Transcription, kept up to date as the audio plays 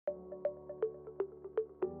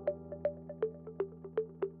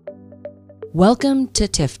Welcome to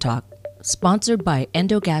TIF Talk, sponsored by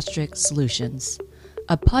Endogastric Solutions,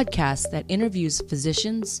 a podcast that interviews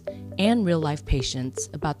physicians and real-life patients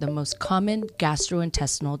about the most common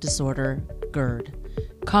gastrointestinal disorder, GERD,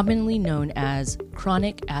 commonly known as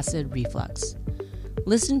chronic acid reflux.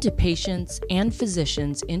 Listen to patients and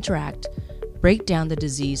physicians interact, break down the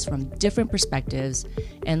disease from different perspectives,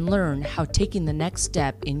 and learn how taking the next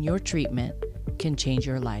step in your treatment can change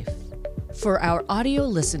your life. For our audio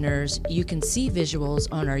listeners, you can see visuals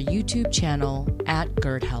on our YouTube channel at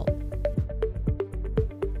GERD Help.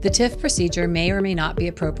 The TIF procedure may or may not be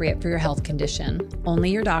appropriate for your health condition.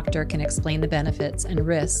 Only your doctor can explain the benefits and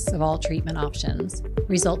risks of all treatment options.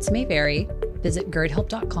 Results may vary. Visit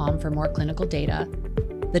gerdhelp.com for more clinical data.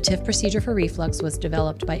 The TIF procedure for reflux was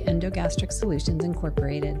developed by Endogastric Solutions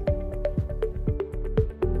Incorporated.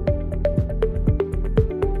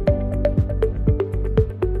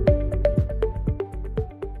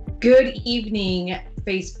 Good evening,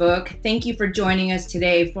 Facebook. Thank you for joining us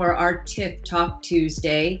today for our TIF Talk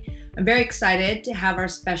Tuesday. I'm very excited to have our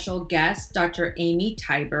special guest, Dr. Amy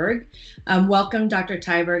Tyberg. Welcome, Dr.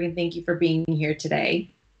 Tyberg, and thank you for being here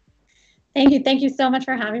today. Thank you. Thank you so much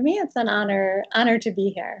for having me. It's an honor to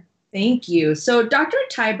be here. Thank you. So Dr.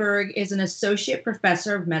 Tyberg is an associate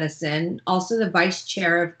professor of medicine, also the vice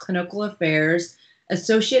chair of clinical affairs,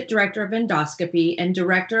 associate director of endoscopy, and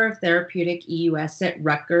director of Therapeutic EUS at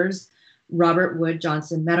Rutgers, Robert Wood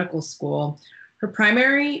Johnson Medical School. Her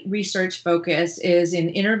primary research focus is in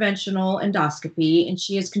interventional endoscopy, and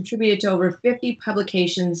she has contributed to over 50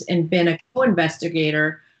 publications and been a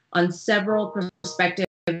co-investigator on several prospective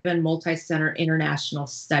and multicenter international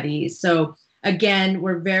studies. So again,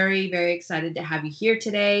 we're very, very excited to have you here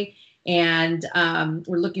today. And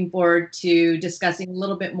we're looking forward to discussing a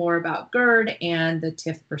little bit more about GERD and the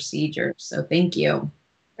TIF procedure. So thank you.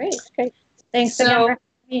 Great. Thanks again for having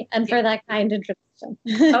me and for that kind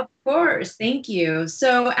introduction. Of course. Thank you.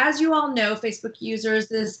 So as you all know, Facebook users,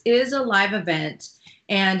 this is a live event.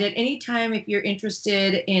 And at any time, if you're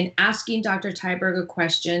interested in asking Dr. Tyberg a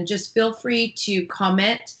question, just feel free to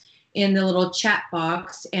comment in the little chat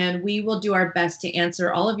box, and we will do our best to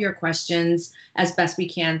answer all of your questions as best we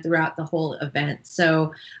can throughout the whole event.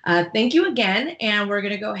 So thank you again, and we're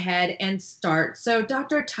going to go ahead and start. So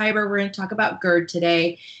Dr. Tyberg, we're going to talk about GERD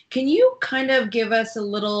today. Can you kind of give us a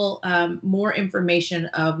little more information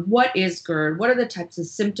of what is GERD? What are the types of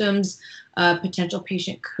symptoms a potential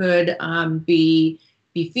patient could be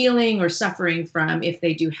feeling or suffering from if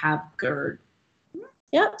they do have GERD?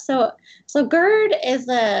 Yep. So GERD is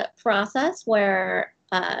a process where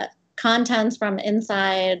contents from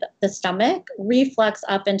inside the stomach reflux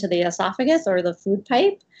up into the esophagus or the food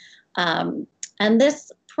pipe. And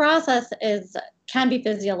this process can be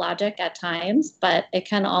physiologic at times, but it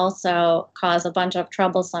can also cause a bunch of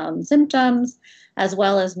troublesome symptoms, as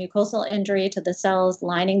well as mucosal injury to the cells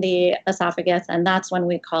lining the esophagus, and that's when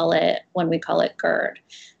we call it GERD.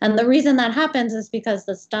 And the reason that happens is because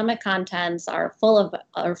the stomach contents are full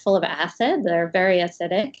of acid. They're very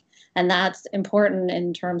acidic, and that's important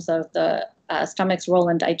in terms of the stomach's role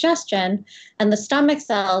in digestion. And the stomach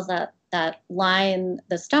cells that line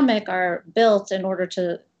the stomach are built in order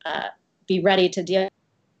to be ready to deal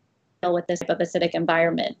with this type of acidic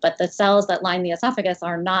environment. But the cells that line the esophagus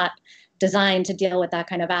are not designed to deal with that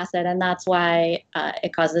kind of acid, and that's why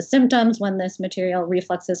it causes symptoms when this material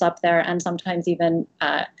refluxes up there, and sometimes even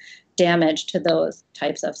damage to those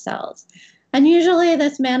types of cells. And usually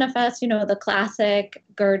this manifests, the classic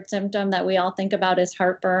GERD symptom that we all think about is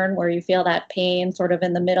heartburn, where you feel that pain sort of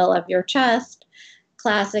in the middle of your chest,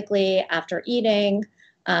 classically after eating.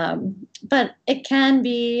 But it can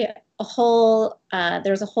be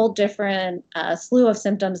there's a whole different slew of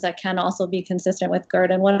symptoms that can also be consistent with GERD.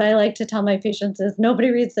 And what I like to tell my patients is nobody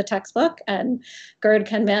reads the textbook, and GERD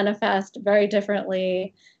can manifest very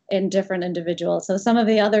differently in different individuals. So some of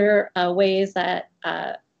the other ways that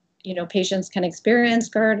patients can experience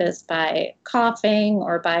GERD is by coughing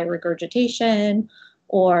or by regurgitation,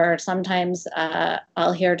 or sometimes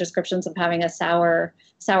I'll hear descriptions of having a sour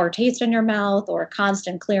taste in your mouth or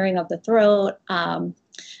constant clearing of the throat.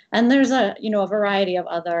 And there's a variety of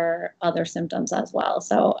other symptoms as well.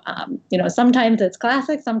 So, sometimes it's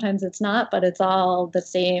classic, sometimes it's not, but it's all the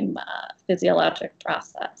same physiologic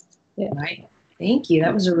process. Yeah. Right. Thank you.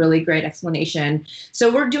 That was a really great explanation.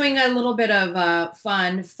 So we're doing a little bit of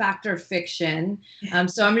fun fact or fiction.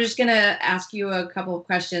 So I'm just going to ask you a couple of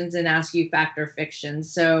questions and ask you fact or fiction.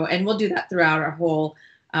 And we'll do that throughout our whole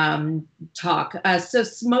talk. So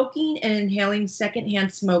smoking and inhaling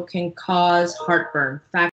secondhand smoke can cause heartburn.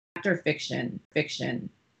 Fact or fiction? Fiction.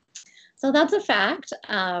 So that's a fact.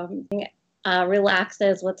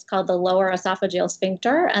 relaxes what's called the lower esophageal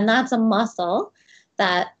sphincter, and that's a muscle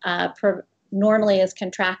that normally is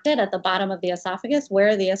contracted at the bottom of the esophagus,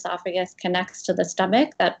 where the esophagus connects to the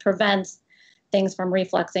stomach, that prevents things from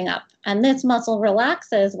refluxing up. And this muscle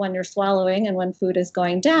relaxes when you're swallowing and when food is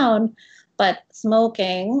going down, but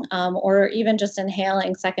smoking or even just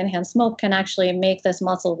inhaling secondhand smoke can actually make this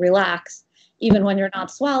muscle relax even when you're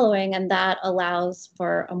not swallowing, and that allows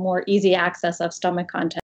for a more easy access of stomach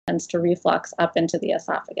contents to reflux up into the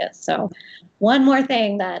esophagus. So one more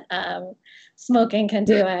thing that smoking can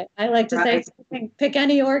do. I like to say, pick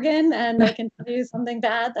any organ and they can do something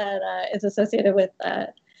bad that is associated with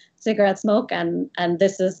cigarette smoke, and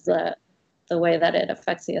this is the way that it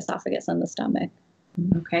affects the esophagus and the stomach.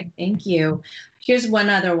 Okay, thank you. Here's one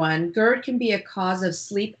other one. GERD can be a cause of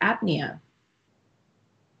sleep apnea.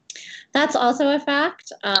 That's also a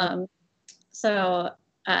fact.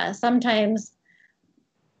 Sometimes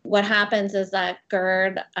what happens is that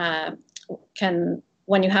GERD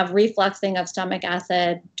when you have refluxing of stomach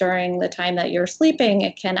acid during the time that you're sleeping,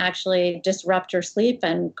 it can actually disrupt your sleep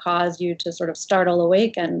and cause you to sort of startle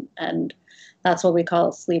awake, and that's what we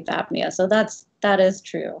call sleep apnea. So that is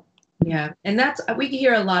true. Yeah, and we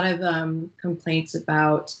hear a lot of complaints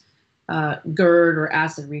about GERD or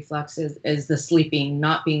acid reflux is the sleeping,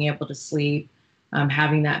 not being able to sleep,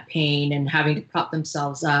 having that pain and having to prop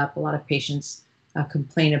themselves up. A lot of patients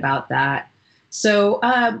complain about that. So,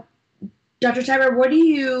 Dr. Tyberg, what do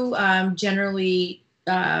you generally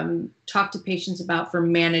talk to patients about for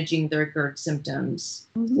managing their GERD symptoms?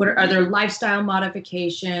 Mm-hmm. Are there lifestyle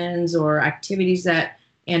modifications or activities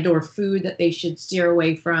or food that they should steer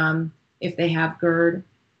away from if they have GERD?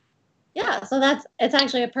 Yeah, so it's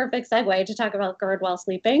actually a perfect segue to talk about GERD while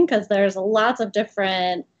sleeping, because there's lots of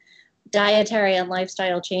different dietary and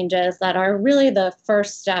lifestyle changes that are really the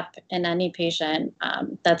first step in any patient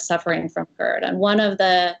that's suffering from GERD. And one of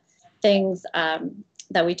the things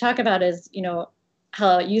that we talk about is,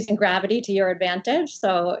 how using gravity to your advantage.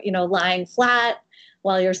 So, lying flat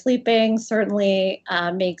while you're sleeping certainly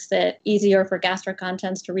makes it easier for gastric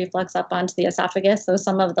contents to reflux up onto the esophagus. So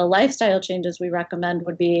some of the lifestyle changes we recommend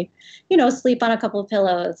would be, sleep on a couple of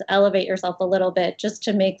pillows, elevate yourself a little bit just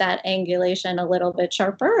to make that angulation a little bit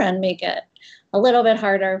sharper and make it a little bit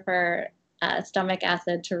harder for stomach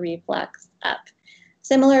acid to reflux up.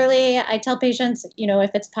 Similarly, I tell patients,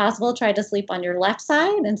 if it's possible, try to sleep on your left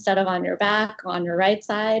side instead of on your back, on your right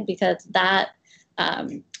side, because that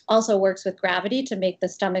also works with gravity to make the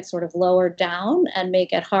stomach sort of lower down and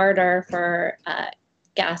make it harder for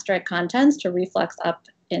gastric contents to reflux up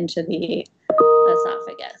into the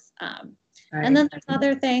esophagus. Right. And then there's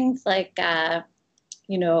other things like,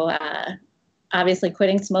 obviously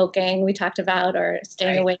quitting smoking, we talked about, or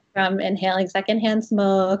staying away from inhaling secondhand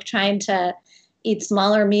smoke, trying to eat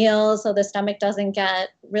smaller meals so the stomach doesn't get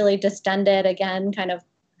really distended, again, kind of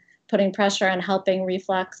putting pressure and helping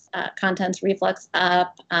contents reflux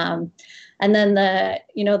up. And then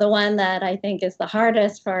the one that I think is the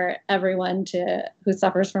hardest for everyone who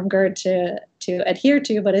suffers from GERD to adhere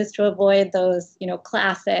to, but is to avoid those,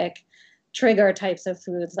 classic trigger types of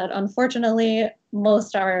foods that unfortunately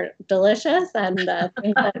most are delicious and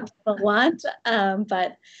things that people want,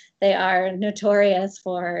 but they are notorious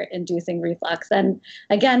for inducing reflux. And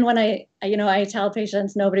again, when I tell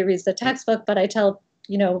patients, nobody reads the textbook, but I tell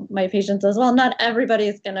my patients as well, not everybody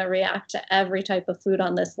is going to react to every type of food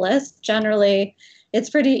on this list. Generally, it's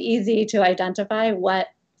pretty easy to identify what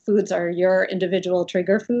foods are your individual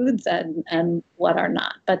trigger foods and what are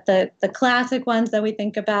not. But the classic ones that we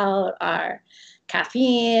think about are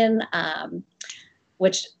caffeine,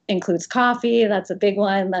 which includes coffee. That's a big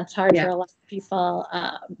one. That's hard for a lot of people.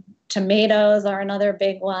 Tomatoes are another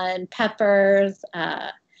big one. Peppers,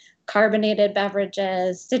 carbonated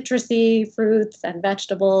beverages, citrusy fruits and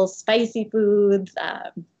vegetables, spicy foods.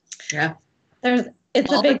 It's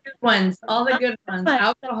all a big the good ones. All the good ones.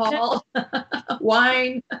 Alcohol,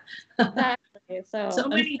 wine. Exactly. So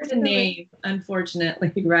many to name,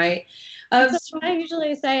 unfortunately, right? So what I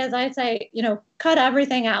usually say is cut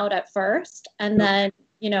everything out at first, and then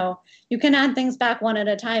you can add things back one at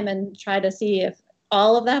a time and try to see if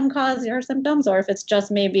all of them cause your symptoms, or if it's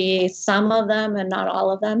just maybe some of them and not all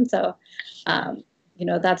of them. So,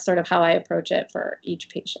 that's sort of how I approach it for each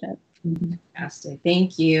patient. Fantastic.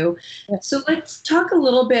 Thank you. Yeah. So let's talk a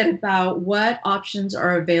little bit about what options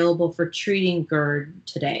are available for treating GERD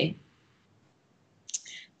today.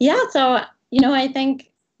 Yeah. So, I think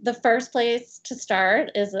the first place to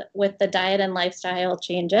start is with the diet and lifestyle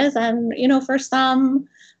changes. And,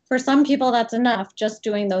 for some people, that's enough. Just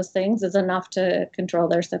doing those things is enough to control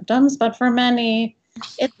their symptoms. But for many,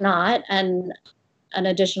 it's not. And an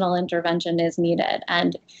additional intervention is needed.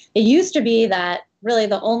 And it used to be that really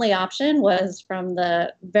the only option was from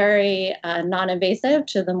the very non-invasive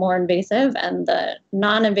to the more invasive, and the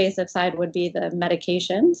non-invasive side would be the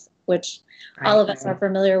medications, which all of us are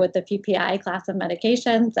familiar with the PPI class of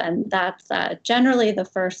medications, and that's generally the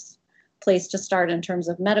first place to start in terms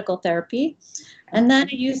of medical therapy. And then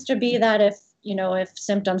it used to be that if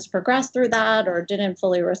symptoms progressed through that or didn't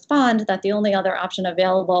fully respond, that the only other option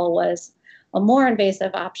available was a more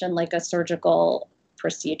invasive option like a surgical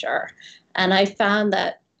procedure. And I found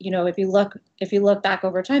that, if you look back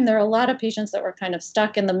over time, there are a lot of patients that were kind of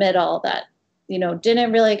stuck in the middle that,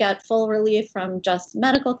 didn't really get full relief from just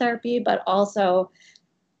medical therapy, but also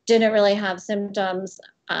didn't really have symptoms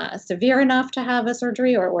severe enough to have a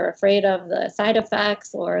surgery, or were afraid of the side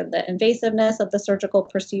effects or the invasiveness of the surgical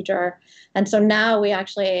procedure. And so now we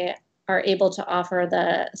actually are able to offer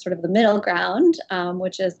the sort of the middle ground,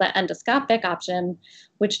 which is the endoscopic option,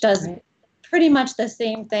 which does pretty much the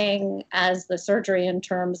same thing as the surgery in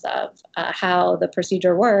terms of how the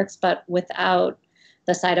procedure works, but without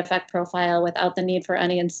the side effect profile, without the need for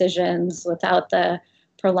any incisions, without the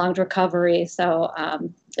prolonged recovery. So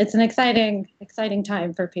it's an exciting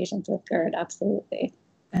time for patients with GERD, absolutely.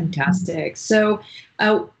 Fantastic. So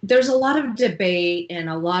there's a lot of debate and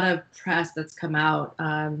a lot of press that's come out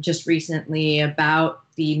just recently about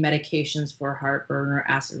the medications for heartburn or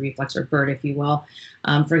acid reflux, or GERD, if you will.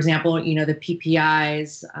 For example, the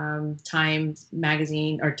PPIs, Time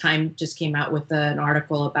magazine or Time just came out with an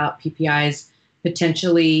article about PPIs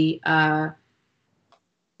potentially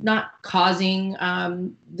not causing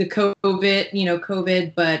the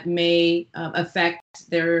COVID, but may affect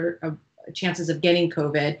their chances of getting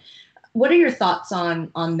COVID. What are your thoughts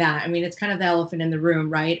on that? I mean, it's kind of the elephant in the room,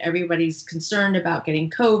 right? Everybody's concerned about getting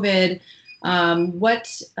COVID. What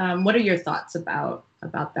are your thoughts about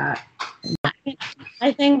that?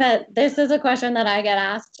 I think that this is a question that I get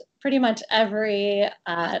asked pretty much every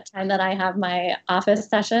time that I have my office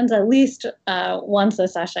sessions, at least once a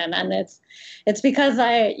session. And it's because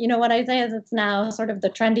what I say is it's now sort of the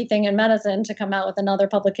trendy thing in medicine to come out with another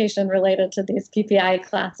publication related to these PPI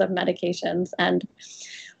class of medications. And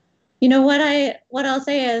what I'll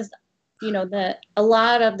say is, that a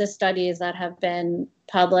lot of the studies that have been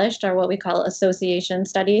published are what we call association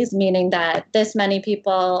studies, meaning that this many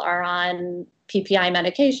people are on PPI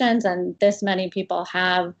medications and this many people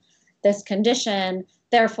have this condition,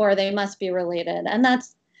 therefore they must be related. And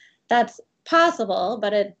that's possible,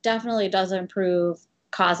 but it definitely doesn't prove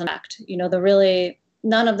cause and effect.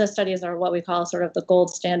 None of the studies are what we call sort of the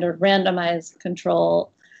gold standard randomized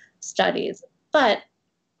control studies. But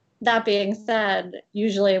that being said,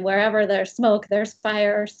 usually wherever there's smoke, there's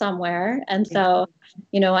fire somewhere. And so,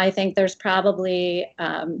 I think there's probably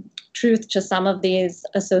truth to some of these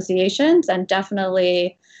associations, and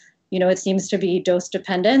definitely, it seems to be dose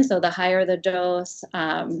dependent. So the higher the dose,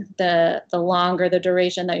 the longer the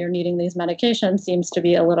duration that you're needing these medications seems to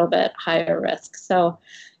be a little bit higher risk. So,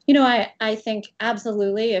 I think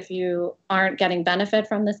absolutely, if you aren't getting benefit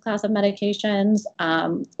from this class of medications,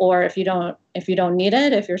 or if you don't need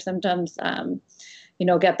it, if your symptoms,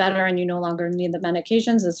 get better and you no longer need the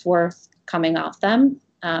medications, it's worth coming off them.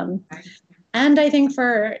 And I think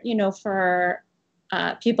for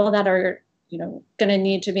people that are, going to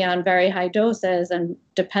need to be on very high doses and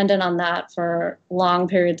dependent on that for long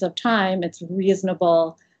periods of time, it's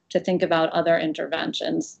reasonable to think about other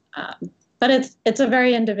interventions. But it's a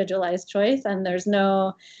very individualized choice, and there's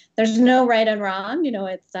no right and wrong.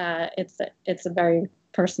 It's a very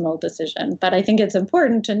personal decision. But I think it's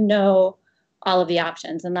important to know all of the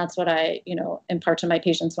options, and that's what I impart to my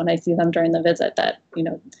patients when I see them during the visit. That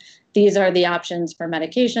these are the options for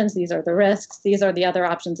medications. These are the risks. These are the other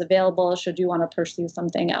options available. Should you want to pursue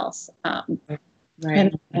something else?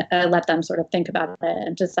 And let them sort of think about it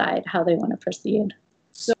and decide how they want to proceed.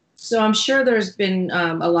 So I'm sure there's been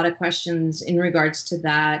a lot of questions in regards to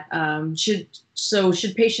that.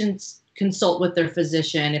 Should patients consult with their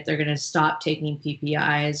physician if they're going to stop taking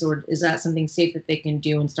PPIs, or is that something safe that they can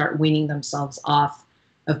do and start weaning themselves off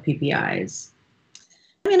of PPIs?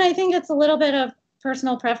 I mean, I think it's a little bit of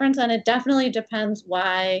personal preference, and it definitely depends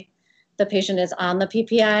why the patient is on the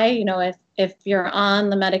PPI. If you're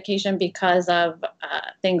on the medication because of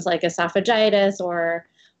things like esophagitis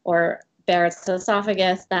or Barrett's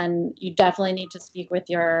esophagus, then you definitely need to speak with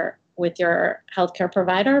your healthcare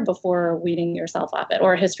provider before weaning yourself off it,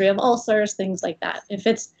 or a history of ulcers, things like that. If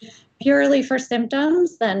it's purely for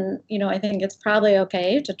symptoms, then I think it's probably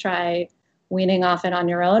okay to try weaning off it on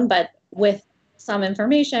your own, but with some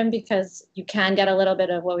information, because you can get a little bit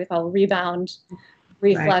of what we call rebound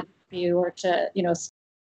reflux, if you were to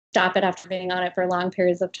stop it after being on it for long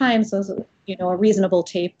periods of time. So, a reasonable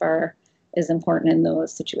taper is important in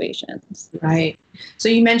those situations. Right. So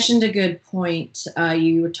you mentioned a good point.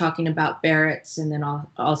 You were talking about Barrett's, and then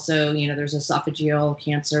also, there's esophageal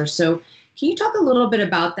cancer. So can you talk a little bit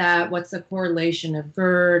about that? What's the correlation of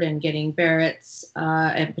GERD and getting Barrett's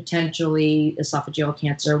and potentially esophageal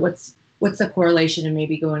cancer? What's the correlation, and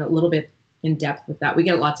maybe going a little bit in depth with that? We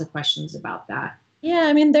get lots of questions about that. Yeah,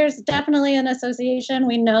 I mean, there's definitely an association.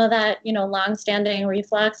 We know that, longstanding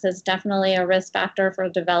reflux is definitely a risk factor for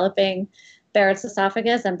developing Barrett's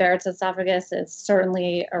esophagus, and Barrett's esophagus is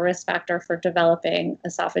certainly a risk factor for developing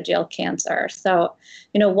esophageal cancer. So,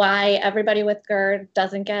 why everybody with GERD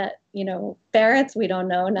doesn't get, Barrett's, we don't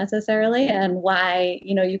know necessarily, and why,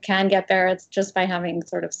 you can get Barrett's just by having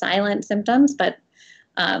sort of silent symptoms. But,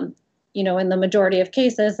 in the majority of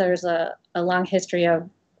cases, there's a long history of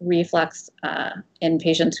reflux in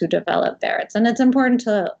patients who develop Barrett's. And it's important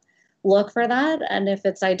to look for that. And if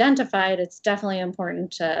it's identified, it's definitely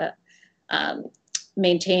important to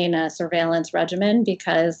maintain a surveillance regimen,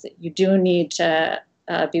 because you do need to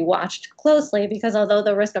be watched closely, because although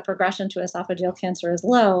the risk of progression to esophageal cancer is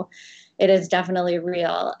low, it is definitely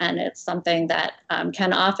real. And it's something that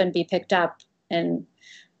can often be picked up in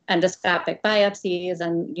endoscopic biopsies.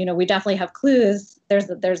 And, we definitely have clues.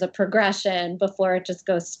 There's a progression before it just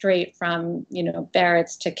goes straight from,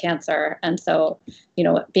 Barrett's to cancer. And so,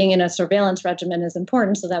 being in a surveillance regimen is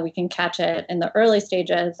important so that we can catch it in the early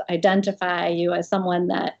stages, identify you as someone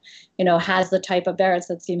that, has the type of Barrett's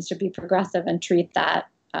that seems to be progressive, and treat that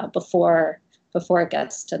before it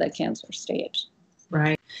gets to the cancer stage.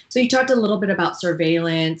 Right. So you talked a little bit about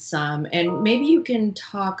surveillance, and maybe you can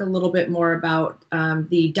talk a little bit more about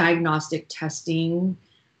the diagnostic testing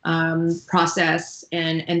process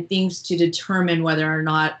and things to determine whether or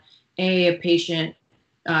not a patient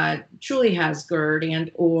truly has GERD, and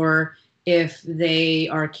or if they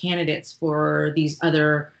are candidates for these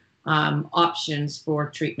other options for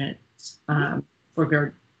treatment for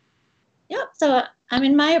GERD. Yep. So,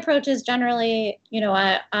 my approach is generally,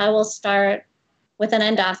 I will start with an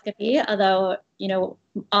endoscopy, although,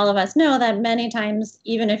 all of us know that many times,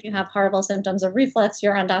 even if you have horrible symptoms of reflux,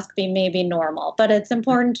 your endoscopy may be normal. But it's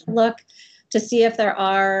important to look to see if there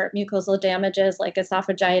are mucosal damages like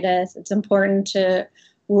esophagitis. It's important to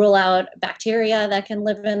rule out bacteria that can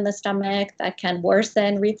live in the stomach that can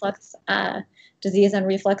worsen reflux disease and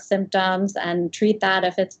reflux symptoms, and treat that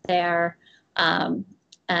if it's there.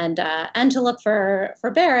 And to look for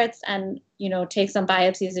Barrett's, and take some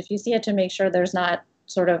biopsies if you see it, to make sure there's not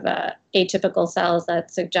sort of atypical cells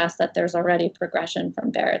that suggest that there's already progression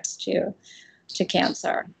from Barrett's to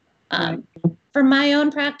cancer. For my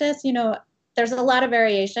own practice, there's a lot of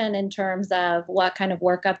variation in terms of what kind of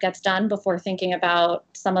workup gets done before thinking about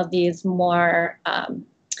some of these more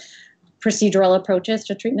procedural approaches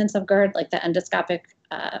to treatments of GERD, like the endoscopic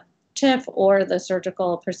TIF or the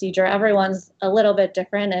surgical procedure. Everyone's a little bit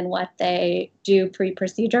different in what they do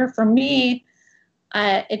pre-procedure. For me,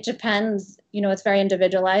 it depends, it's very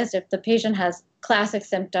individualized. If the patient has classic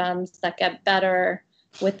symptoms that get better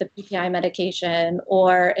with the PPI medication,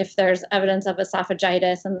 or if there's evidence of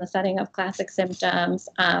esophagitis in the setting of classic symptoms,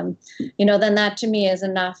 then that to me is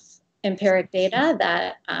enough empiric data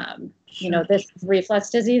that, this is reflux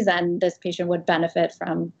disease, and this patient would benefit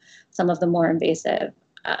from some of the more invasive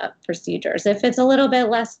procedures. If it's a little bit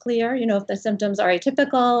less clear, if the symptoms are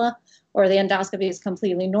atypical or the endoscopy is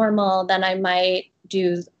completely normal, then I might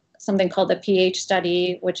do something called the pH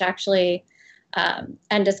study, which actually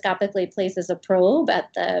endoscopically places a probe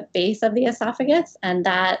at the base of the esophagus, and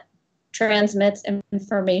that transmits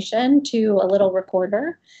information to a little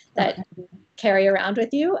recorder that you carry around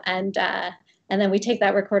with you. And then we take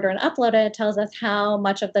that recorder and upload it. It tells us how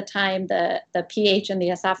much of the time the pH in the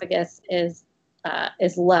esophagus is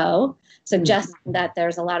low, suggesting that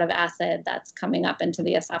there's a lot of acid that's coming up into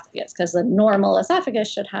the esophagus, because the normal esophagus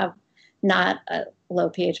should have not a low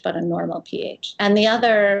pH, but a normal pH. And the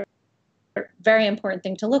other very important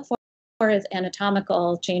thing to look for is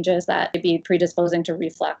anatomical changes that may be predisposing to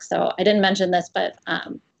reflux. So I didn't mention this, but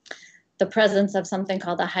the presence of something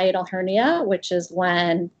called a hiatal hernia, which is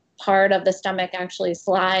when part of the stomach actually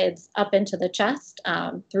slides up into the chest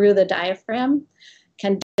through the diaphragm,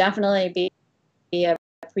 can definitely be a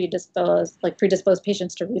predisposed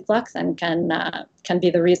patients to reflux, and can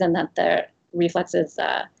be the reason that the reflux is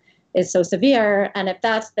so severe. And if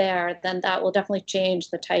that's there, then that will definitely change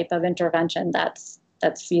the type of intervention that's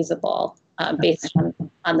feasible based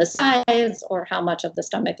on the size or how much of the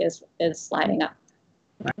stomach is sliding up.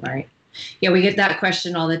 Right. Yeah, we get that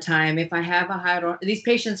question all the time. If I have a hiatal, these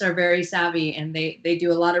patients are very savvy and they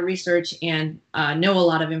do a lot of research and know a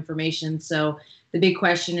lot of information. So the big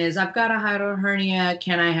question is, I've got a hiatal hernia.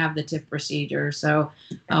 Can I have the TIF procedure? So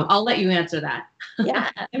I'll let you answer that. Yeah,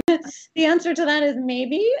 the answer to that is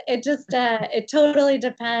maybe. It just it totally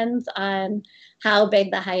depends on how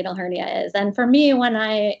big the hiatal hernia is. And for me, when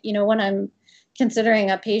I'm considering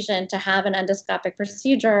a patient to have an endoscopic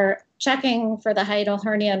procedure, checking for the hiatal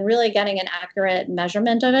hernia and really getting an accurate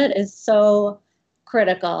measurement of it is so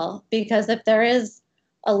critical, because if there is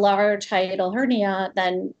a large hiatal hernia,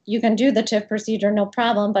 then you can do the TIF procedure no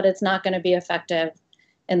problem, but it's not going to be effective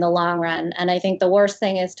in the long run. And I think the worst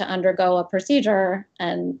thing is to undergo a procedure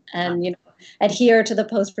and adhere to the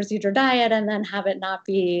post-procedure diet and then have it not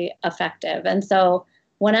be effective. And so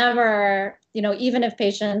whenever, even if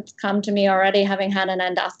patients come to me already having had an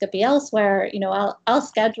endoscopy elsewhere, I'll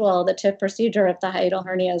schedule the TIF procedure if the hiatal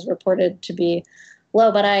hernia is reported to be low,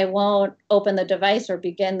 but I won't open the device or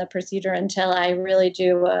begin the procedure until I really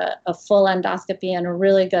do a full endoscopy and a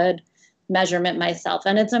really good measurement myself.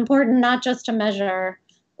 And it's important not just to measure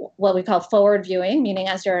what we call forward viewing, meaning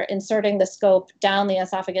as you're inserting the scope down the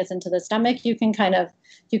esophagus into the stomach, you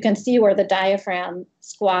can see where the diaphragm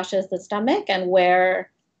squashes the stomach and where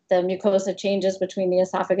the mucosa changes between the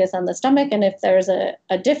esophagus and the stomach. And if there's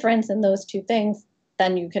a difference in those two things,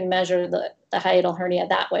 then you can measure the hiatal hernia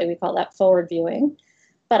that way. We call that forward viewing.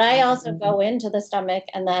 But I also go into the stomach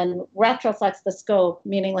and then retroflex the scope,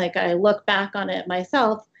 meaning like I look back on it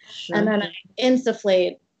myself, sure, and then I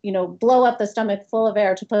insufflate, blow up the stomach full of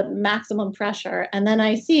air to put maximum pressure. And then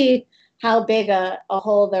I see how big a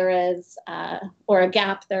hole there is or a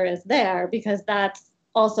gap there is there, because that's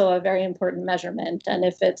also a very important measurement. And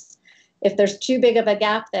if there's too big of a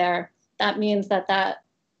gap there, that means that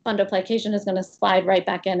fundoplication is going to slide right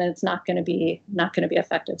back in and it's not going to be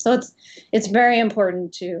effective. So it's very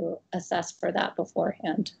important to assess for that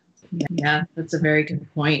beforehand. Yeah, that's a very good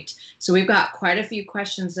point. So we've got quite a few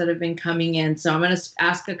questions that have been coming in. So I'm going to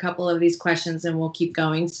ask a couple of these questions and we'll keep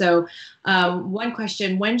going. So one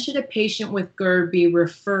question, when should a patient with GERD be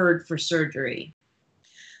referred for surgery?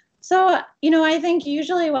 So, I think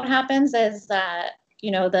usually what happens is that,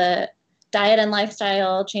 the diet and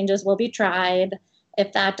lifestyle changes will be tried.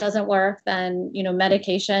 If that doesn't work, then,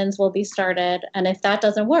 medications will be started. And if that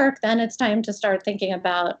doesn't work, then it's time to start thinking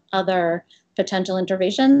about other potential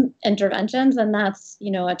interventions. And that's,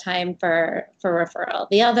 a time for referral.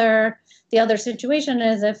 The other situation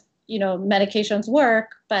is if, medications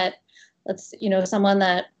work, but someone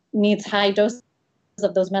that needs high doses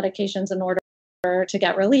of those medications in order to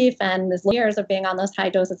get relief and is years of being on those high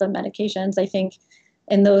doses of medications, I think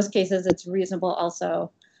in those cases, it's reasonable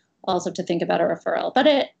also to think about a referral. But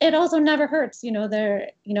it also never hurts,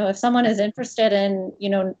 if someone is interested in,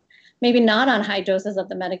 maybe not on high doses of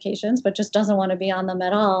the medications, but just doesn't want to be on them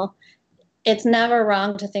at all, it's never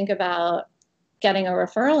wrong to think about getting a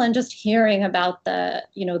referral and just hearing about the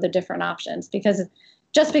different options. Because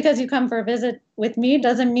just because you come for a visit with me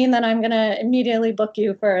doesn't mean that I'm going to immediately book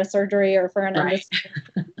you for a surgery or for an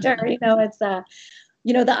endoscopy. It's the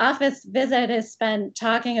office visit is spent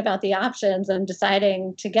talking about the options and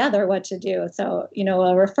deciding together what to do. So, a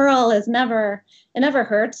referral it never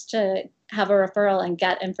hurts to have a referral and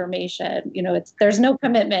get information. There's no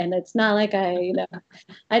commitment. It's not like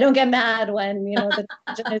I don't get mad when, the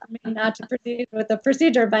decision is made not to proceed with the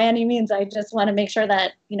procedure by any means. I just want to make sure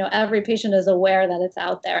that, every patient is aware that it's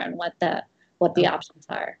out there and what the options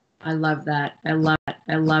are. I love that. I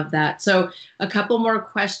love that. So a couple more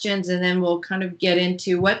questions and then we'll kind of get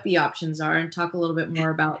into what the options are and talk a little bit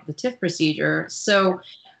more about the TIF procedure. So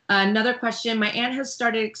another question, my aunt has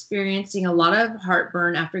started experiencing a lot of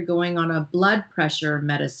heartburn after going on a blood pressure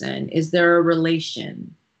medicine. Is there a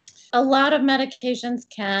relation? A lot of medications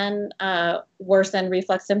can worsen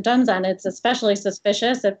reflux symptoms, and it's especially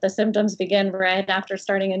suspicious if the symptoms begin right after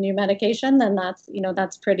starting a new medication, then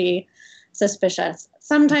that's pretty suspicious.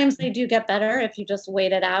 Sometimes they do get better if you just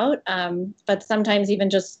wait it out, but sometimes even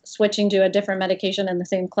just switching to a different medication in the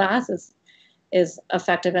same class is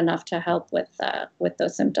effective enough to help with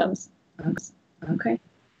those symptoms. Okay,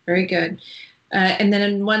 very good. And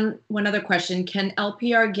then one other question: can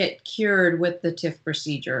LPR get cured with the TIF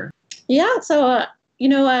procedure? Yeah. So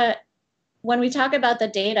when we talk about the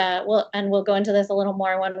data, we'll go into this a little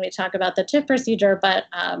more when we talk about the TIF procedure, but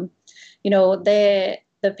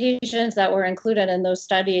the patients that were included in those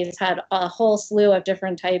studies had a whole slew of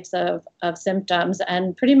different types of symptoms,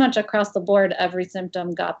 and pretty much across the board, every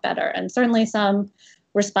symptom got better. And certainly some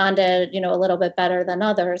responded, a little bit better than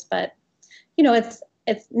others, but, it's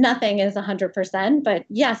it's nothing is 100%, but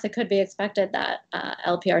yes, it could be expected that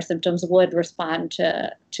LPR symptoms would respond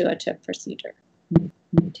to a TIF procedure.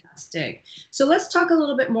 Fantastic. So let's talk a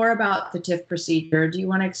little bit more about the TIF procedure. Do you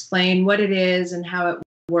want to explain what it is and how it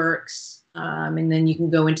works? And then you can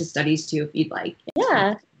go into studies too, if you'd like.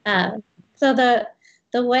 Yeah. So the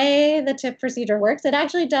way the TIF procedure works, it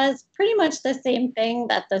actually does pretty much the same thing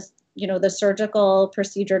that the surgical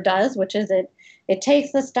procedure does, which is it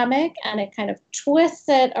takes the stomach and it kind of twists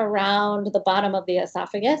it around the bottom of the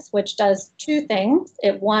esophagus, which does two things.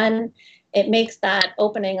 It makes that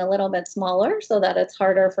opening a little bit smaller so that it's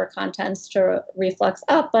harder for contents to reflux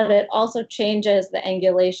up, but it also changes the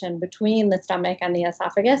angulation between the stomach and the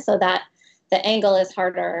esophagus so that the angle is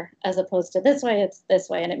harder as opposed to this way, it's this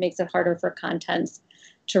way, and it makes it harder for contents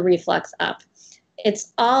to reflux up.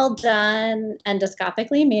 It's all done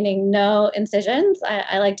endoscopically, meaning no incisions.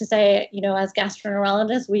 I like to say, as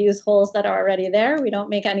gastroenterologists, we use holes that are already there. We don't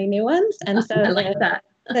make any new ones. And so I like that.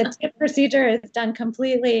 The TIF procedure is done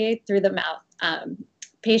completely through the mouth.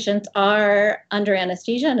 Patients are under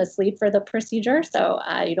anesthesia and asleep for the procedure, so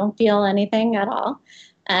you don't feel anything at all.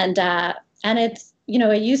 And it's,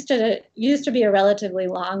 it used to be a relatively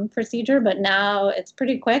long procedure, but now it's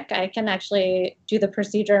pretty quick. I can actually do the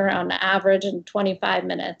procedure on average in 25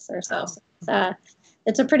 minutes or so. So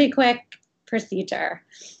it's a pretty quick procedure.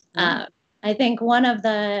 I think one of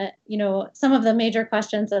the, some of the major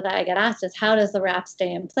questions that I get asked is how does the wrap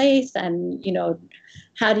stay in place? And,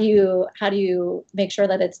 how do you make sure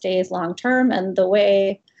that it stays long term? And the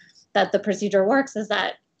way that the procedure works is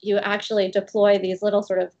that you actually deploy these little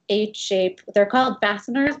sort of H-shape, they're called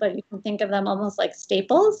fasteners, but you can think of them almost like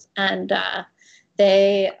staples. And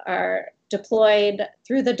they are deployed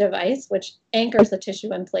through the device, which anchors the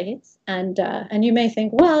tissue in place. And you may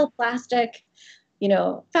think, well, plastic,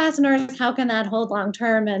 fasteners, how can that hold long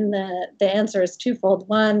term? And the answer is twofold.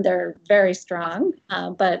 One, they're very strong,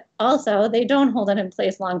 but also they don't hold it in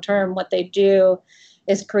place long term. What they do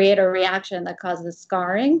is create a reaction that causes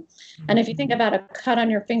scarring. And if you think about a cut on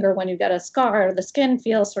your finger when you get a scar, the skin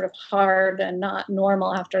feels sort of hard and not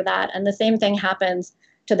normal after that. And the same thing happens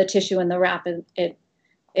to the tissue in the wrap.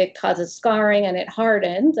 It causes scarring and it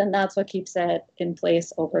hardens, and that's what keeps it in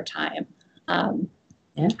place over time.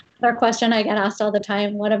 Another question I get asked all the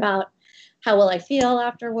time, what about how will I feel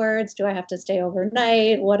afterwards? Do I have to stay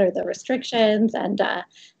overnight? What are the restrictions? And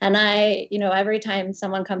I, every time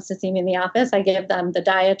someone comes to see me in the office, I give them the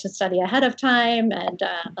diet to study ahead of time and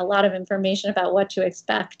a lot of information about what to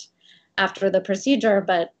expect after the procedure.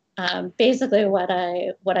 But basically what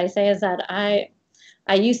I say is that I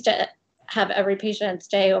used to have every patient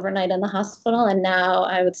stay overnight in the hospital, and now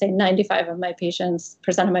I would say 95% of my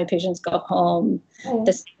patients go home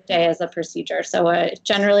the same day as the procedure. So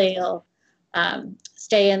generally you'll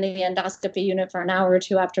stay in the endoscopy unit for an hour or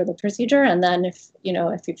two after the procedure, and then if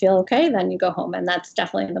you feel okay, then you go home, and that's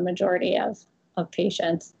definitely the majority of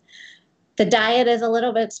patients. The diet is a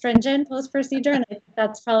little bit stringent post-procedure, and I think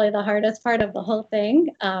that's probably the hardest part of the whole thing.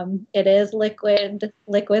 It is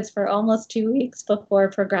liquids for almost 2 weeks before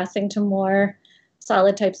progressing to more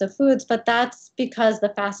solid types of foods, but that's because the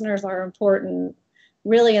fasteners are important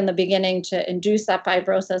really in the beginning to induce that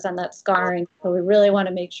fibrosis and that scarring. So we really want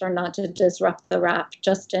to make sure not to disrupt the wrap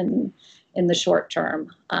just in the short term.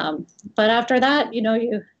 But after that,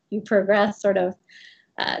 you progress sort of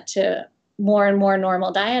to more and more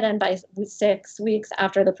normal diet, and by 6 weeks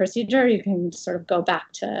after the procedure, you can sort of go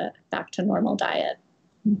back to normal diet.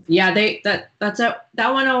 Yeah, that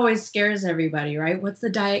one always scares everybody, right? What's the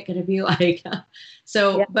diet going to be like?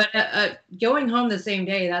 So, yeah. But going home the same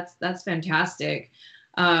day, that's fantastic.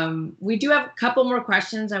 We do have a couple more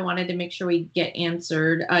questions I wanted to make sure we get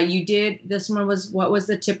answered. This one was, what was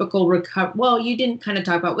the typical well, you didn't kind of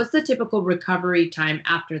talk about, what's the typical recovery time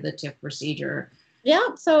after the TIF procedure?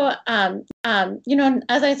 Yeah. So, as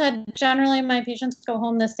I said, generally my patients go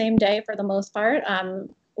home the same day for the most part.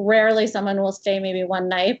 Rarely someone will stay maybe one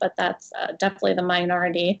night, but that's definitely the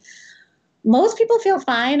minority. Most people feel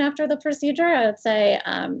fine after the procedure. I would say,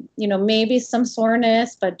 maybe some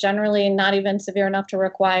soreness, but generally not even severe enough to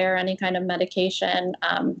require any kind of medication.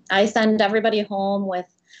 I send everybody home with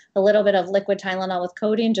a little bit of liquid Tylenol with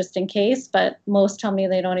codeine just in case, but most tell me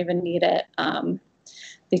they don't even need it.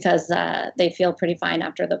 Because they feel pretty fine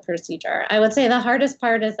after the procedure. I would say the hardest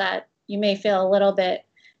part is that you may feel a little bit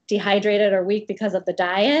dehydrated or weak because of the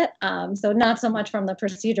diet. So not so much from the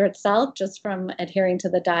procedure itself, just from adhering to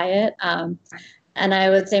the diet. And I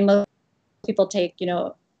would say most people take,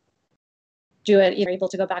 do it, either able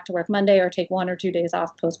to go back to work Monday or take 1 or 2 days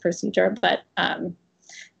off post-procedure, but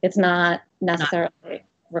it's not necessarily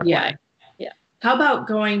required. How about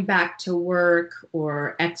going back to work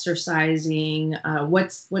or exercising?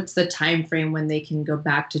 What's the time frame when they can go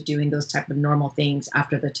back to doing those type of normal things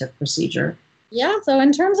after the TIF procedure? Yeah, so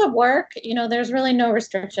in terms of work, there's really no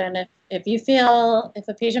restriction. If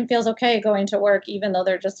a patient feels okay going to work, even though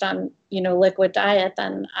they're just on, liquid diet,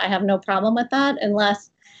 then I have no problem with that, unless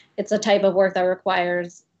it's a type of work that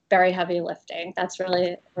requires very heavy lifting. That's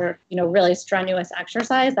really, or, really strenuous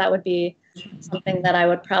exercise. That would be something that I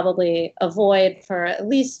would probably avoid for at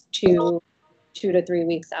least two to 3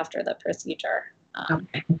 weeks after the procedure.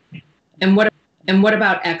 Okay. And what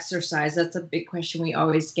about exercise? That's a big question we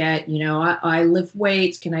always get. I lift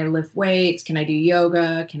weights. Can I lift weights? Can I do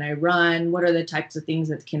yoga? Can I run? What are the types of things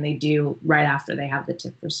that can they do right after they have the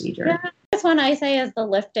TIF procedure? Yeah, this one I say is the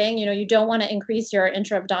lifting. You don't want to increase your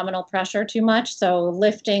intra-abdominal pressure too much. So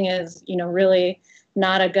lifting is, really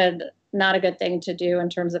not a good thing to do in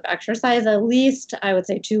terms of exercise. At least I would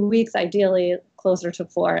say 2 weeks, ideally closer to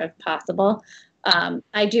 4 if possible.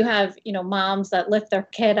 I do have, moms that lift their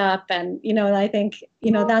kid up, and, I think,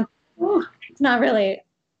 that's it's not really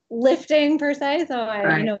lifting per se. So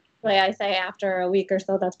I say after a week or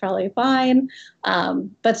so, that's probably fine.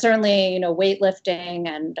 But certainly, weightlifting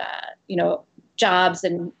and, jobs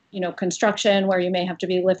and, construction where you may have to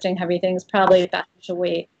be lifting heavy things, probably best to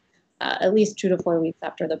wait at least 2 to 4 weeks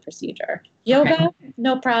after the procedure. Yoga,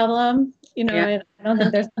 no problem. I don't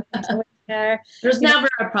think there's much to wait there. There's never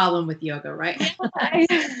a problem with yoga, right?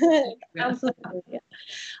 Absolutely.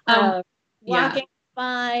 Walking,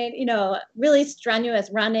 fine. Really strenuous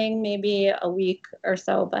running, maybe a week or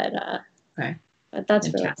so, but that's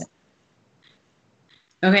fantastic. Really good.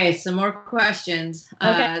 Okay, some more questions.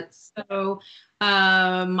 Okay.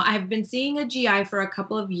 I've been seeing a GI for a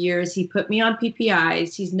couple of years. He put me on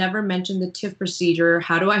PPIs. He's never mentioned the TIF procedure.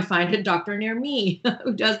 How do I find a doctor near me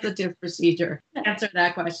who does the TIF procedure? Answer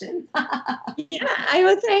that question. Yeah, I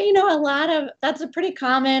would say, that's a pretty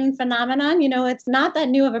common phenomenon. It's not that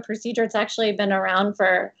new of a procedure. It's actually been around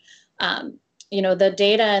for, the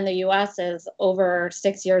data in the US is over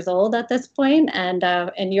 6 years old at this point, and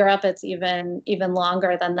in Europe it's even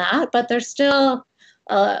longer than that. But there's still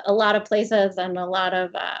a lot of places and a lot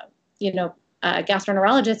of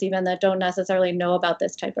gastroenterologists even that don't necessarily know about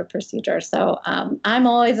this type of procedure. So I'm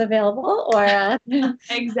always available. Or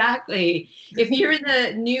exactly. If you're in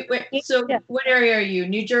the what area are you?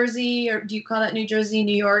 New Jersey, or do you call that New Jersey,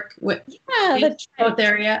 New York? What? Yeah, the both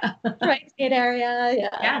area. Tri-State area.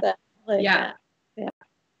 Yeah.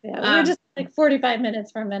 We're just like 45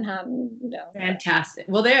 minutes from Manhattan. Fantastic.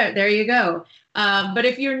 Well, there you go. But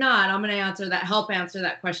if you're not, I'm going to help answer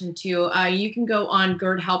that question too. You can go on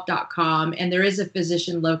gerdhelp.com, and there is a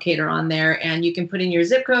physician locator on there, and you can put in your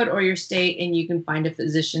zip code or your state, and you can find a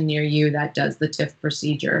physician near you that does the TIF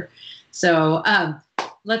procedure. So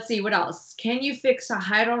let's see, what else? Can you fix a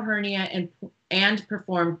hiatal hernia and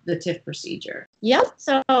perform the TIF procedure? Yep.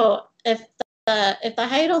 So if the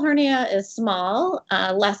hiatal hernia is small,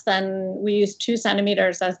 less than, we use 2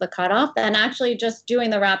 centimeters as the cutoff, then actually just doing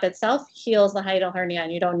the wrap itself heals the hiatal hernia,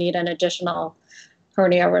 and you don't need an additional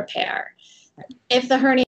hernia repair. If the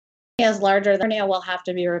hernia is larger, the hernia will have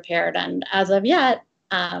to be repaired. And as of yet,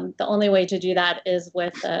 the only way to do that is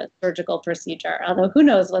with a surgical procedure, although who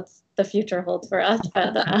knows what the future holds for us.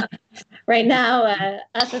 But right now,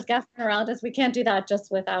 us as gastroenterologists, we can't do that just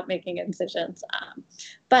without making incisions.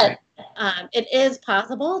 But it is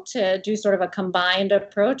possible to do sort of a combined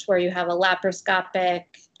approach where you have a laparoscopic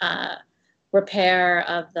repair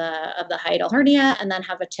of the hiatal hernia and then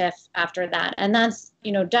have a TIF after that. And that's,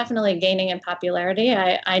 definitely gaining in popularity.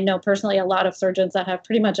 I know personally a lot of surgeons that have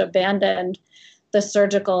pretty much abandoned the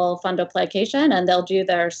surgical fundoplication, and they'll do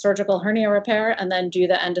their surgical hernia repair and then do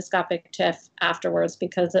the endoscopic TIF afterwards,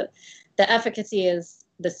 because the efficacy is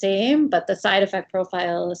the same, but the side effect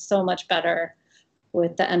profile is so much better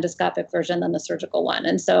with the endoscopic version than the surgical one.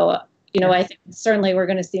 And so, I think certainly we're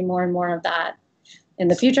going to see more and more of that in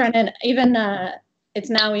the future. And then even it's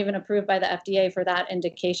now even approved by the FDA for that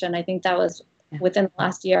indication. I think that was within the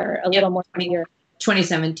last year, a little more than a year.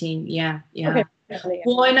 2017. Yeah. Okay.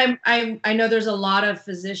 Well, and I know there's a lot of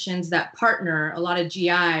physicians that partner, a lot of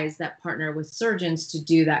GIs that partner with surgeons to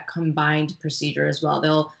do that combined procedure as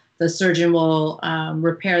well. The surgeon will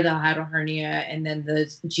repair the hiatal hernia, and then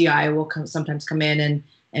the GI will sometimes come in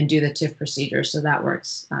and do the TIF procedure. So that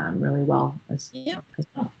works really well as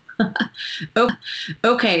well.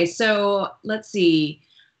 Okay, so let's see.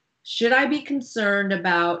 Should I be concerned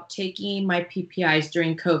about taking my PPIs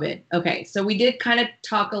during COVID? Okay, so we did kind of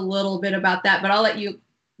talk a little bit about that, but I'll let you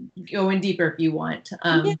go in deeper if you want.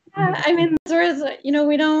 I mean, there is,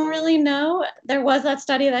 we don't really know. There was that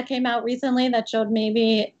study that came out recently that showed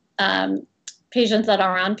maybe patients that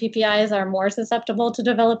are on PPIs are more susceptible to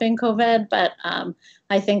developing COVID, but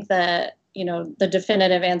I think that, the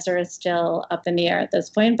definitive answer is still up in the air at this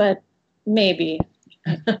point, but maybe.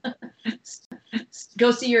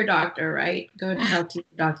 Go see your doctor, right? Go talk to your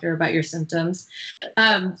doctor about your symptoms.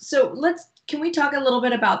 Can we talk a little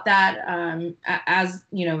bit about that? As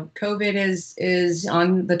COVID is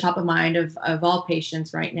on the top of mind of all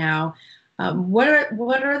patients right now. What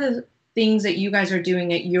are the things that you guys are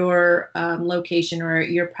doing at your location or at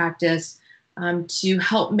your practice to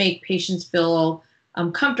help make patients feel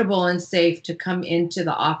comfortable and safe to come into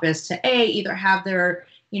the office to either have their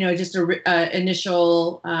just a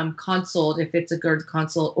initial consult if it's a GERD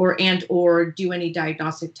consult, or do any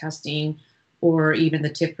diagnostic testing, or even the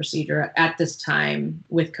TIF procedure at this time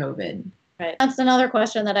with COVID? Right. That's another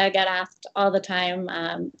question that I get asked all the time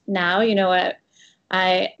now.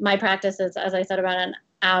 My practice is, as I said, about an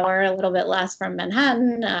hour, a little bit less from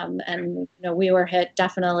Manhattan, and we were hit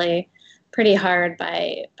definitely pretty hard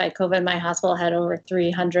by COVID. My hospital had over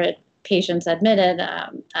 300 patients admitted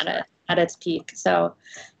at its peak. So,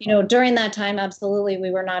 during that time, absolutely,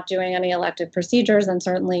 we were not doing any elective procedures, and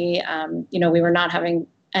certainly, we were not having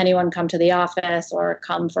anyone come to the office or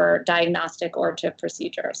come for diagnostic or TIF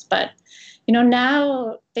procedures. But,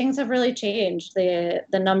 now things have really changed. The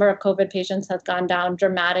number of COVID patients has gone down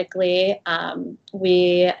dramatically.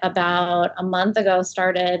 We, about a month ago,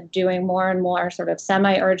 started doing more and more sort of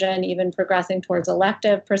semi-urgent, even progressing towards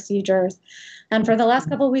elective procedures. And for the last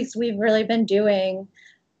couple of weeks, we've really been doing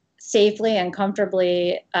safely and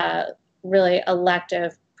comfortably really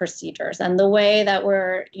elective procedures. And the way that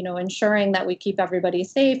we're, ensuring that we keep everybody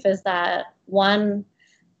safe is that, one,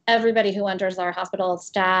 everybody who enters our hospital,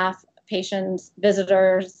 staff, patients,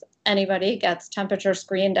 visitors, anybody gets temperature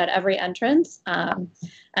screened at every entrance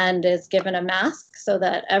and is given a mask, so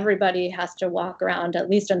that everybody has to walk around at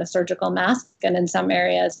least in a surgical mask, and in some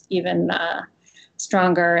areas even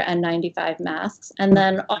stronger N95 masks. And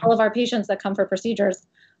then all of our patients that come for procedures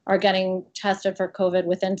are getting tested for COVID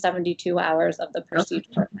within 72 hours of the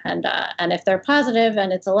procedure. And if they're positive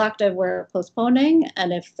and it's elective, we're postponing.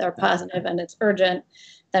 And if they're positive and it's urgent,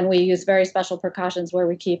 then we use very special precautions where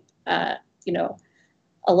we keep, a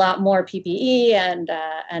lot more PPE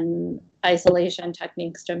and isolation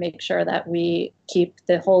techniques to make sure that we keep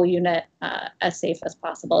the whole unit as safe as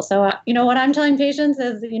possible. So, what I'm telling patients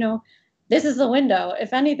is, this is the window.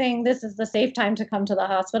 If anything, this is the safe time to come to the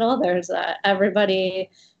hospital. There's everybody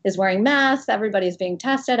is wearing masks, everybody's being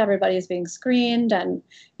tested, everybody's being screened, and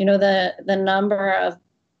the number of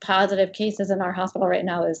positive cases in our hospital right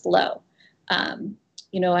now is low.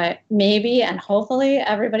 Maybe and hopefully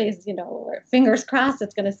everybody's fingers crossed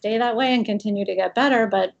it's going to stay that way and continue to get better.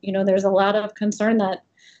 But there's a lot of concern that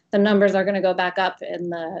the numbers are going to go back up in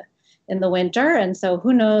the winter, and so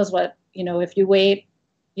who knows what if you wait.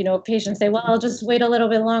 Patients say, well, I'll just wait a little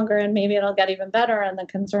bit longer and maybe it'll get even better. And the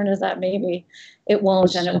concern is that maybe it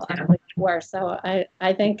won't and it will actually get worse. So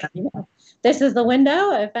I think, this is the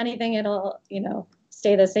window. If anything, it'll,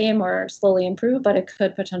 stay the same or slowly improve, but it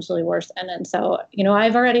could potentially worsen. And so,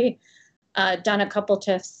 I've already done a couple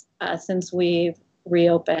TIFs since we've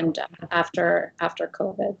reopened after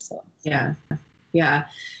COVID. So, yeah.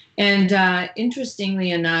 And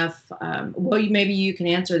interestingly enough, maybe you can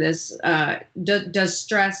answer this. Does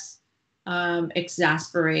stress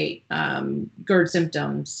exacerbate GERD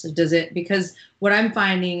symptoms? Does it? Because what I'm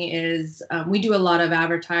finding is we do a lot of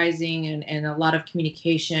advertising and a lot of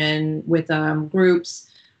communication with groups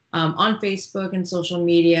on Facebook and social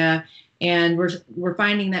media, and we're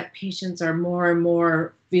finding that patients are more and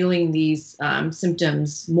more feeling these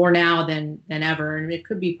symptoms more now than ever, and it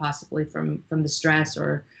could be possibly from the stress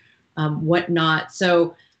or whatnot.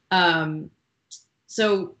 So,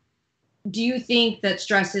 do you think that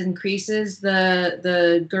stress increases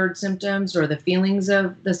the GERD symptoms or the feelings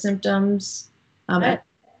of the symptoms?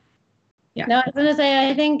 Yeah. No, I was going to say,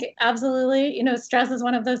 I think absolutely, stress is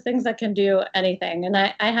one of those things that can do anything. And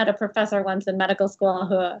I had a professor once in medical school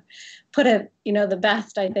who put it, the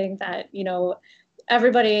best, I think, that,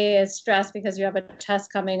 everybody is stressed because you have a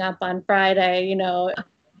test coming up on Friday,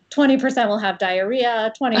 20% will have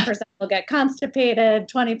diarrhea, 20% will get constipated,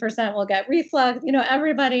 20% will get reflux.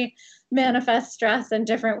 Everybody manifests stress in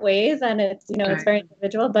different ways, and it's, it's very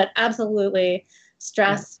individual, but absolutely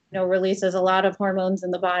stress, releases a lot of hormones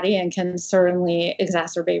in the body and can certainly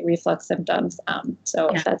exacerbate reflux symptoms.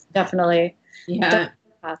 That's definitely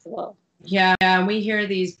possible. Yeah, we hear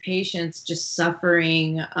these patients just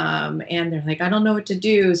suffering, and they're like, I don't know what to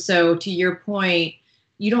do. So to your point,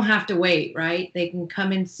 you don't have to wait, right? They can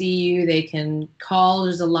come and see you. They can call.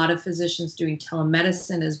 There's a lot of physicians doing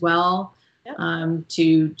telemedicine as well.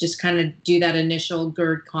 to just kind of do that initial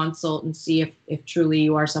GERD consult and see if truly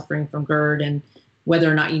you are suffering from GERD and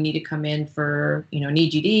whether or not you need to come in for, an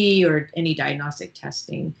EGD or any diagnostic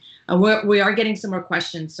testing. We are getting some more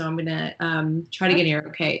questions, so I'm going to try to get here.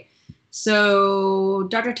 Okay. So,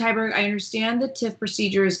 Dr. Tyberg, I understand the TIF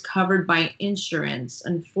procedure is covered by insurance.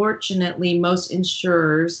 Unfortunately, most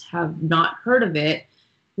insurers have not heard of it.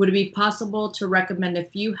 Would it be possible to recommend a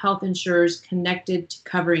few health insurers connected to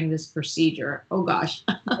covering this procedure? Oh, gosh.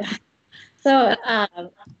 So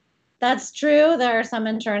that's true. There are some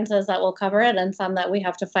insurances that will cover it and some that we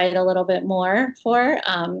have to fight a little bit more for.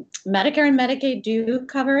 Medicare and Medicaid do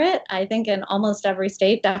cover it, I think, in almost every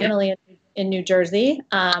state, definitely in New Jersey.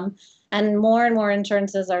 And more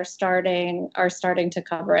insurances are starting to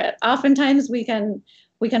cover it. Oftentimes we can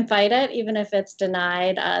fight it, even if it's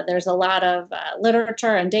denied. There's a lot of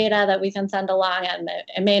literature and data that we can send along, and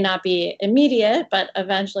it may not be immediate, but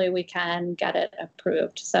eventually we can get it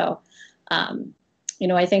approved. So,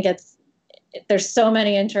 I think there's so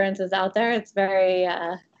many insurances out there. It's very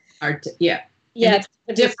hard to,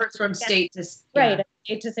 it differs from state to state. Right.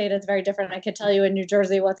 State to state, it's very different. I could tell you in New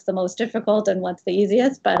Jersey what's the most difficult and what's the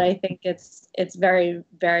easiest, but I think it's very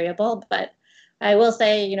variable. But I will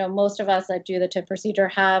say, most of us that do the TIF procedure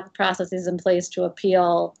have processes in place to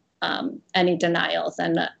appeal any denials,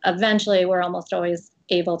 and eventually we're almost always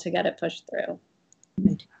able to get it pushed through.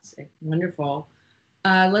 Fantastic. Wonderful.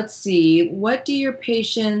 Let's see. What do your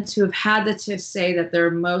patients who have had the TIF say that they're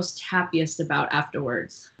most happiest about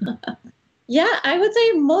afterwards? Yeah, I would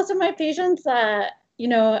say most of my patients,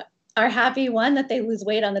 are happy, one, that they lose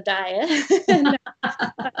weight on the diet.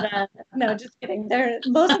 No, just kidding.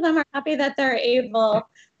 Most of them are happy that they're able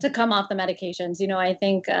to come off the medications. I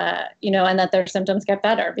think, and that their symptoms get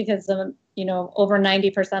better because, over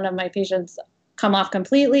 90% of my patients come off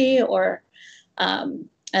completely or,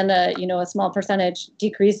 a small percentage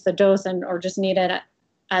decrease the dose or just need it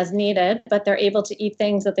as needed, but they're able to eat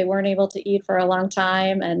things that they weren't able to eat for a long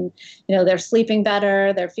time. And, they're sleeping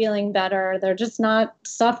better, they're feeling better. They're just not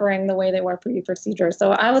suffering the way they were pre-procedure.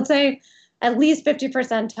 So I would say at least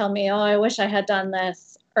 50% tell me, oh, I wish I had done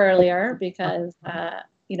this earlier because,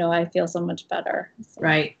 I feel so much better. So.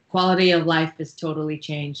 Right. Quality of life is totally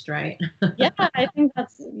changed, right? Yeah, I think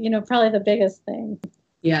that's, probably the biggest thing.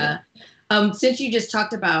 Yeah. Since you just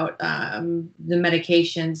talked about the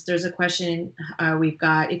medications, there's a question we've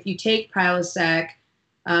got. If you take Prilosec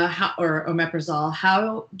or omeprazole,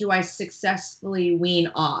 how do I successfully wean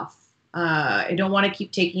off? I don't want to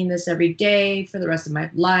keep taking this every day for the rest of my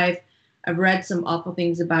life. I've read some awful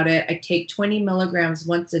things about it. I take 20 milligrams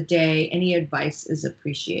once a day. Any advice is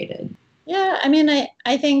appreciated. Yeah, I mean,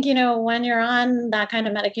 I think, when you're on that kind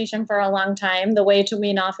of medication for a long time, the way to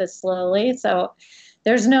wean off is slowly. So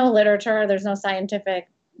there's no literature, there's no scientific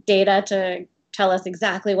data to tell us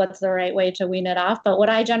exactly what's the right way to wean it off. But what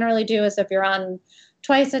I generally do is if you're on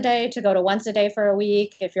twice a day, to go to once a day for a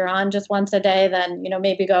week. If you're on just once a day, then,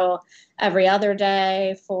 maybe go every other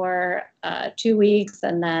day for 2 weeks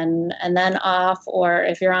and then off. Or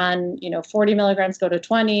if you're on, 40 milligrams, go to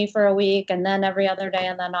 20 for a week and then every other day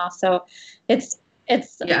and then off. So it's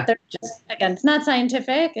not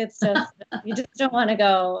scientific. It's just, you just don't want to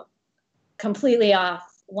go completely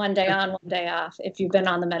off one day on, one day off if you've been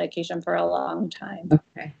on the medication for a long time.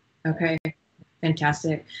 Okay.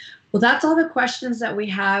 Fantastic. Well, that's all the questions that we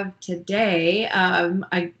have today.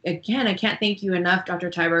 I can't thank you enough, Dr.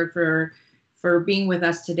 Tyberg, for being with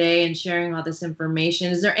us today and sharing all this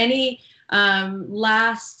information. Is there any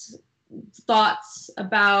last thoughts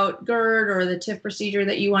about GERD or the TIF procedure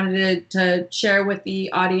that you wanted to share with the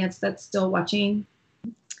audience that's still watching?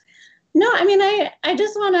 No, I mean, I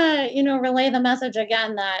just want to, relay the message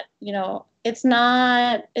again that, it's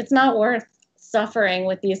not worth suffering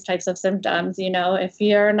with these types of symptoms. If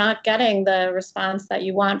you're not getting the response that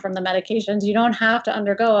you want from the medications, you don't have to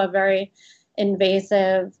undergo a very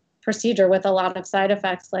invasive procedure with a lot of side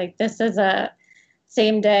effects. Like, this is a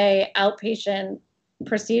same day outpatient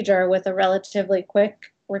procedure with a relatively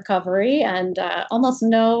quick recovery and almost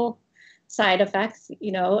no side effects.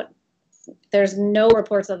 There's no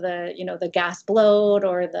reports of the gas bloat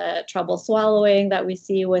or the trouble swallowing that we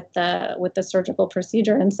see with the surgical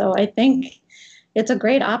procedure. And so I think it's a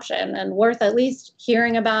great option and worth at least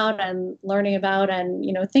hearing about and learning about and,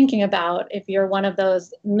 thinking about if you're one of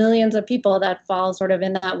those millions of people that fall sort of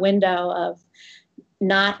in that window of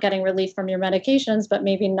not getting relief from your medications, but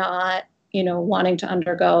maybe not, wanting to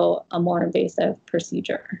undergo a more invasive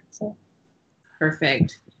procedure. So.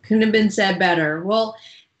 Perfect. Couldn't have been said better. Well,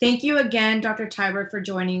 thank you again, Dr. Tyberg, for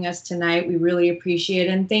joining us tonight. We really appreciate it.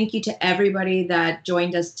 And thank you to everybody that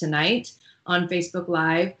joined us tonight on Facebook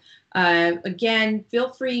Live. Again,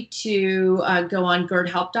 feel free to go on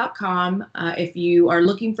gerdhelp.com if you are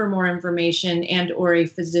looking for more information and or a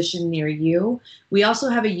physician near you. We also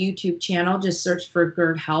have a YouTube channel. Just search for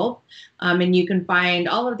GERD Help. And you can find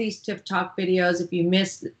all of these TIF Talk videos if you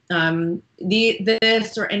missed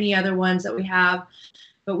this or any other ones that we have.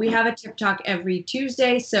 But we have a TIF Talk every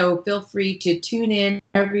Tuesday, so feel free to tune in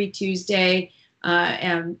every Tuesday,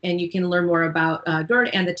 and you can learn more about GERD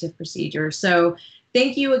and the TIF procedure. So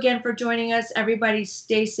thank you again for joining us. Everybody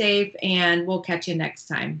stay safe, and we'll catch you next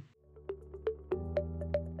time.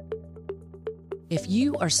 If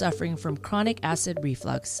you are suffering from chronic acid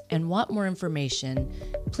reflux and want more information,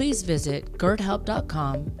 please visit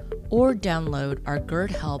gerdhelp.com or download our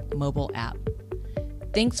GERD Help mobile app.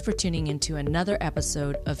 Thanks for tuning into another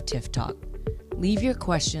episode of TIF Talk. Leave your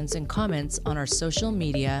questions and comments on our social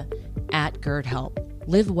media at GERD Help.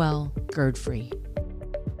 Live well, GERD free.